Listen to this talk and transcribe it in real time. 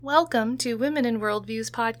Welcome to Women in Worldviews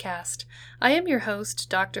podcast. I am your host,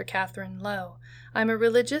 Dr. Catherine Lowe. I'm a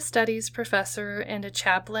religious studies professor and a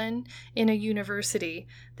chaplain in a university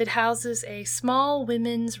that houses a small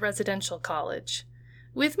women's residential college.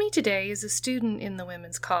 With me today is a student in the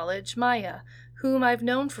women's college, Maya, whom I've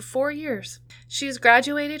known for 4 years. She has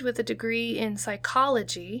graduated with a degree in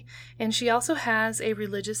psychology, and she also has a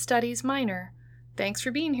religious studies minor. Thanks for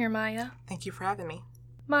being here, Maya. Thank you for having me.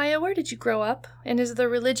 Maya, where did you grow up? And is the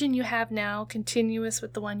religion you have now continuous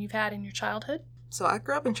with the one you've had in your childhood? So I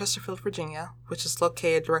grew up in Chesterfield, Virginia, which is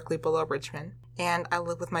located directly below Richmond, and I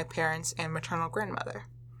live with my parents and maternal grandmother.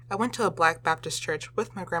 I went to a Black Baptist church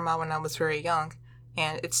with my grandma when I was very young,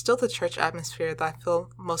 and it's still the church atmosphere that I feel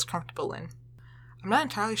most comfortable in. I'm not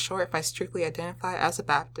entirely sure if I strictly identify as a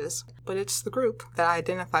Baptist, but it's the group that I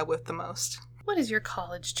identify with the most. What is your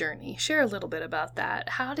college journey? Share a little bit about that.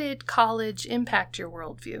 How did college impact your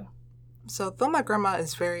worldview? So though my grandma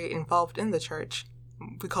is very involved in the church,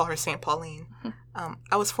 we call her St. Pauline,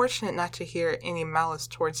 I was fortunate not to hear any malice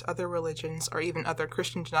towards other religions or even other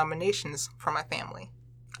Christian denominations from my family.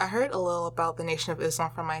 I heard a little about the Nation of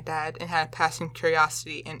Islam from my dad and had a passing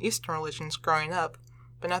curiosity in Eastern religions growing up,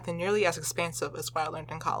 but nothing nearly as expansive as what I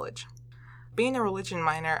learned in college. Being a religion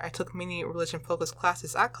minor, I took many religion-focused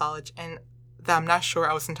classes at college and that I'm not sure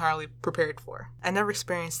I was entirely prepared for. I never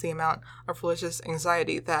experienced the amount of religious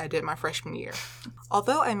anxiety that I did my freshman year.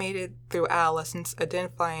 Although I made it through adolescence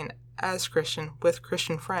identifying as Christian with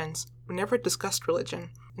Christian friends, we never discussed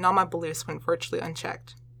religion, and all my beliefs went virtually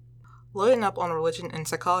unchecked. Loading up on religion and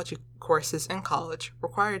psychology courses in college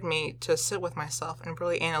required me to sit with myself and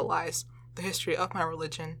really analyze the history of my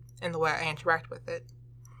religion and the way I interact with it.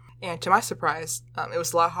 And to my surprise, it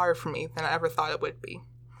was a lot harder for me than I ever thought it would be.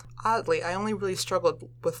 Oddly, I only really struggled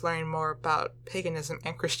with learning more about paganism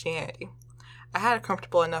and Christianity. I had a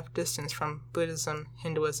comfortable enough distance from Buddhism,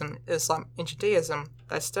 Hinduism, Islam, and Judaism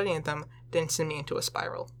that studying them didn't send me into a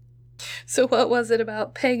spiral. So what was it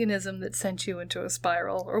about paganism that sent you into a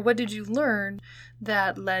spiral? Or what did you learn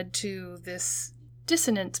that led to this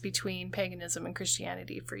dissonance between paganism and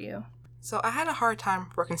Christianity for you? So I had a hard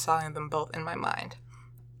time reconciling them both in my mind.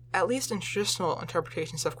 At least in traditional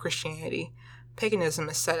interpretations of Christianity, paganism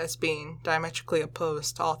is set as being diametrically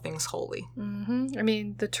opposed to all things holy. I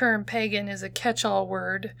mean, the term pagan is a catch-all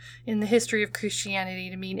word in the history of Christianity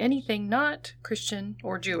to mean anything not Christian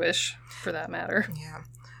or Jewish, for that matter.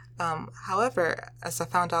 Yeah. However, as I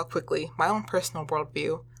found out quickly, my own personal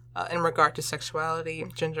worldview in regard to sexuality,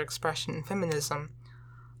 gender expression, and feminism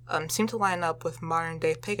seemed to line up with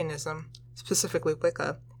modern-day paganism, specifically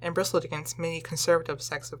Wicca, and bristled against many conservative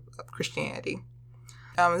sects of Christianity.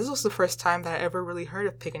 This was the first time that I ever really heard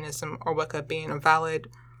of paganism or Wicca being a valid,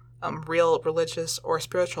 real religious or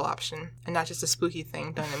spiritual option, and not just a spooky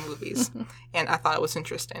thing done in movies, and I thought it was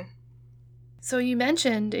interesting. So you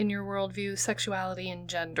mentioned in your worldview sexuality and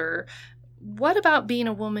gender. What about being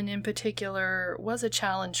a woman in particular was a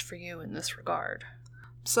challenge for you in this regard?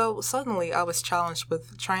 So suddenly I was challenged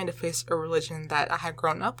with trying to face a religion that I had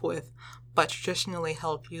grown up with, but traditionally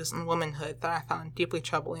held views on womanhood that I found deeply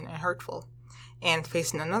troubling and hurtful, and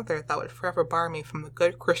facing another that would forever bar me from the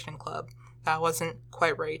good Christian club that I wasn't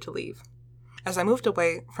quite ready to leave. As I moved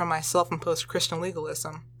away from my self-imposed Christian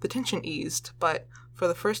legalism, the tension eased, but for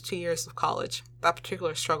the first 2 years of college, that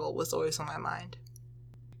particular struggle was always on my mind.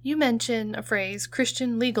 You mention a phrase,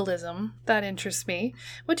 Christian legalism. That interests me.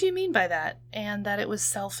 What do you mean by that? And that it was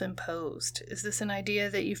self-imposed. Is this an idea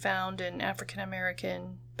that you found in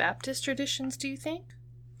African-American Baptist traditions, do you think?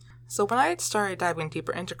 So when I had started diving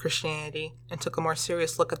deeper into Christianity and took a more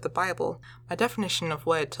serious look at the Bible, my definition of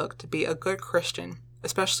what it took to be a good Christian,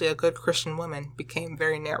 especially a good Christian woman, became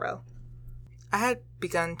very narrow. I had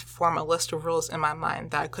begun to form a list of rules in my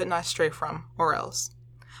mind that I could not stray from, or else.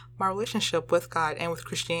 My relationship with God and with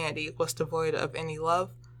Christianity was devoid of any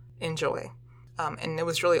love and joy, and it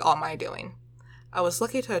was really all my doing. I was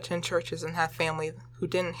lucky to attend churches and have family who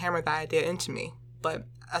didn't hammer that idea into me, but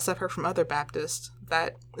as I've heard from other Baptists,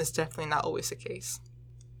 that is definitely not always the case.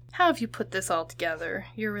 How have you put this all together?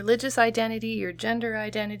 Your religious identity, your gender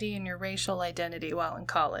identity, and your racial identity while in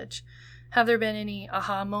college. Have there been any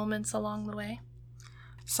aha moments along the way?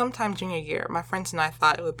 Sometime junior year, my friends and I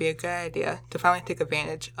thought it would be a good idea to finally take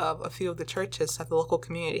advantage of a few of the churches that the local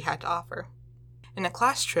community had to offer. In a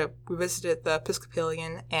class trip, we visited the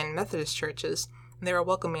Episcopalian and Methodist churches, and they were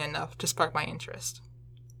welcoming enough to spark my interest.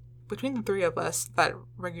 Between the three of us that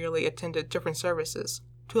regularly attended different services,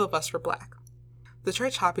 2 of us were Black. The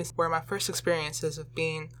church hoppings were my first experiences of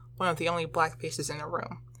being one of the only Black faces in a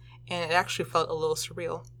room, and it actually felt a little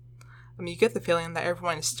surreal. You get the feeling that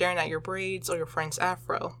everyone is staring at your braids or your friend's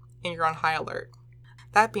afro, and you're on high alert.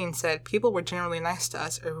 That being said, people were generally nice to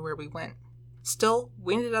us everywhere we went. Still,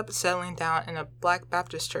 we ended up settling down in a Black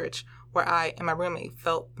Baptist church where I and my roommate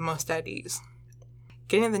felt the most at ease.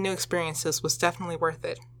 Getting the new experiences was definitely worth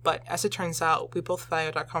it, but as it turns out, we both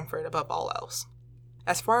valued our comfort above all else.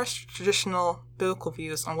 As far as traditional biblical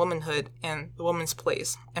views on womanhood and the woman's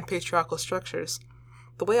place and patriarchal structures,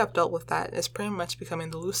 the way I've dealt with that is pretty much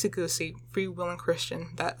becoming the loosey-goosey, free-willing Christian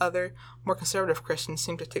that other, more conservative Christians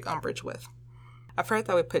seem to take umbrage with. I've heard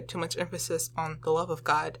that we put too much emphasis on the love of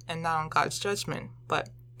God and not on God's judgment, but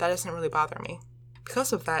that doesn't really bother me.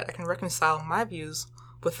 Because of that, I can reconcile my views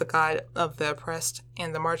with the God of the oppressed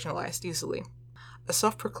and the marginalized easily. A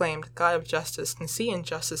self-proclaimed God of justice can see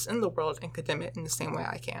injustice in the world and condemn it in the same way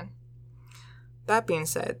I can. That being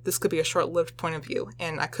said, this could be a short-lived point of view,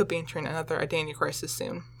 and I could be entering another identity crisis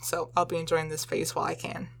soon, so I'll be enjoying this phase while I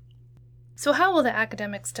can. So how will the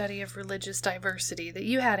academic study of religious diversity that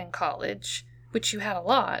you had in college, which you had a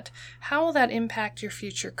lot, how will that impact your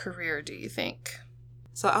future career, do you think?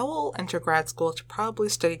 So I will enter grad school to probably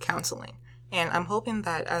study counseling, and I'm hoping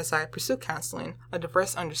that as I pursue counseling, a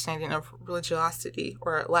diverse understanding of religiosity,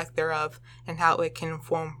 or lack thereof, and how it can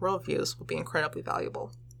inform worldviews will be incredibly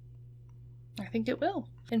valuable. I think it will.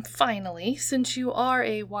 And finally, since you are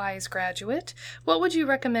a WISE graduate, what would you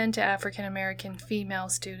recommend to African American female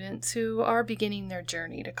students who are beginning their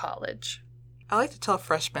journey to college? I like to tell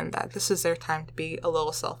freshmen that this is their time to be a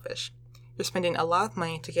little selfish. You're spending a lot of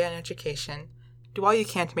money to get an education. Do all you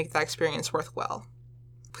can to make that experience worthwhile.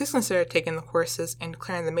 Please consider taking the courses and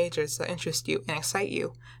declaring the majors that interest you and excite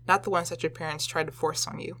you, not the ones that your parents try to force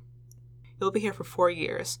on you. You'll be here for 4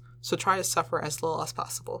 years, so try to suffer as little as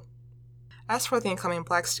possible. As for the incoming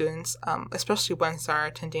Black students, especially ones that are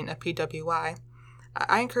attending a PWI,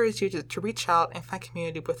 I encourage you to reach out and find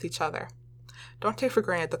community with each other. Don't take for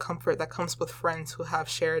granted the comfort that comes with friends who have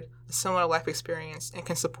shared a similar life experience and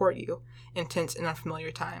can support you in tense and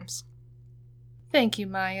unfamiliar times. Thank you,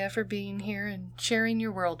 Maya, for being here and sharing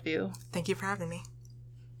your worldview. Thank you for having me.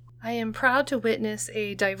 I am proud to witness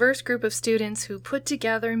a diverse group of students who put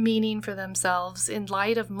together meaning for themselves in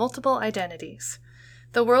light of multiple identities.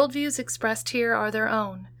 The worldviews expressed here are their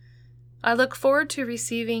own. I look forward to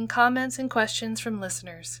receiving comments and questions from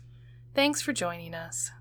listeners. Thanks for joining us.